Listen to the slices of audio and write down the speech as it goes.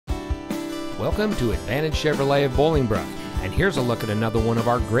Welcome to Advantage Chevrolet of Bolingbrook, and here's a look at another one of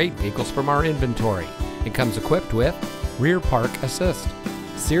our great vehicles from our inventory. It comes equipped with rear park assist,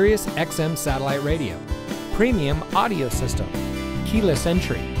 Sirius XM satellite radio, premium audio system, keyless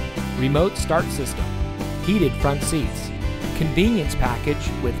entry, remote start system, heated front seats, convenience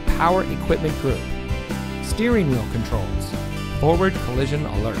package with power equipment group, steering wheel controls, forward collision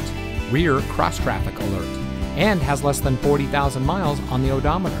alert, rear cross traffic alert, and has less than 40,000 miles on the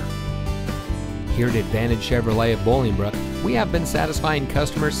odometer. Here at Advantage Chevrolet of Bolingbrook, we have been satisfying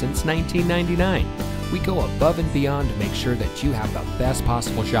customers since 1999. We go above and beyond to make sure that you have the best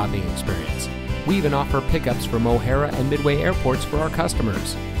possible shopping experience. We even offer pickups from O'Hara and Midway airports for our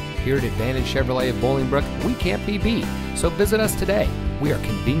customers. Here at Advantage Chevrolet of Bolingbrook, we can't be beat, so visit us today. We are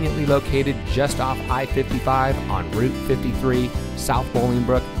conveniently located just off I-55 on Route 53, South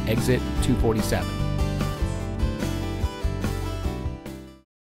Bolingbrook, exit 247.